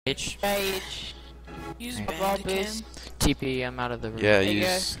Rage. Use Right. Bandicam. TP, I'm out of the room. Yeah,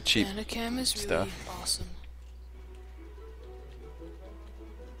 use cheap Bandicam is really stuff. awesome.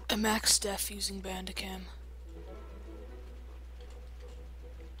 A max def using Bandicam.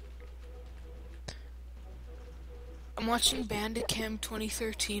 I'm watching Bandicam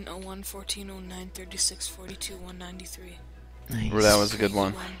 2013 01 14 09 36 42 193. Nice. Well, that was a good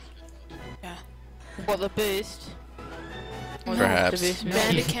one. Yeah. What, the boost? No, Perhaps. The boost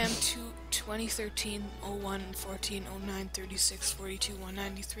Bandicam 2013 01 14 09 36 42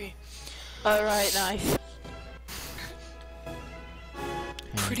 193. Alright, nice.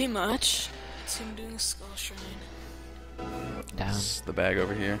 Pretty much. It's him doing a skull shrine. Down. It's the bag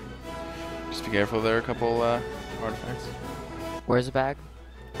over here. Just be careful, there are a couple artifacts. Where's the bag?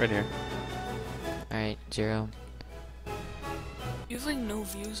 Right here. Alright, 0. You have like no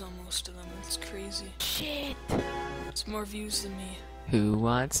views on most of them. It's crazy. Shit! It's more views than me. Who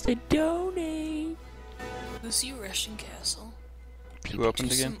wants to donate? Who's you, Russian Castle? Who opened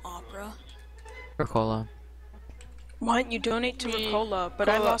Do again? some opera. For cola. Why don't you donate to Ricola? But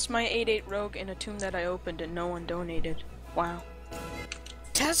I lost my 8-8 rogue in a tomb that I opened and no one donated. Wow.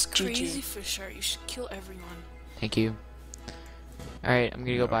 That's GG. crazy for sure. You should kill everyone. Thank you. Alright, I'm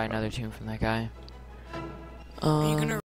gonna go buy another tomb from that guy. Are you gonna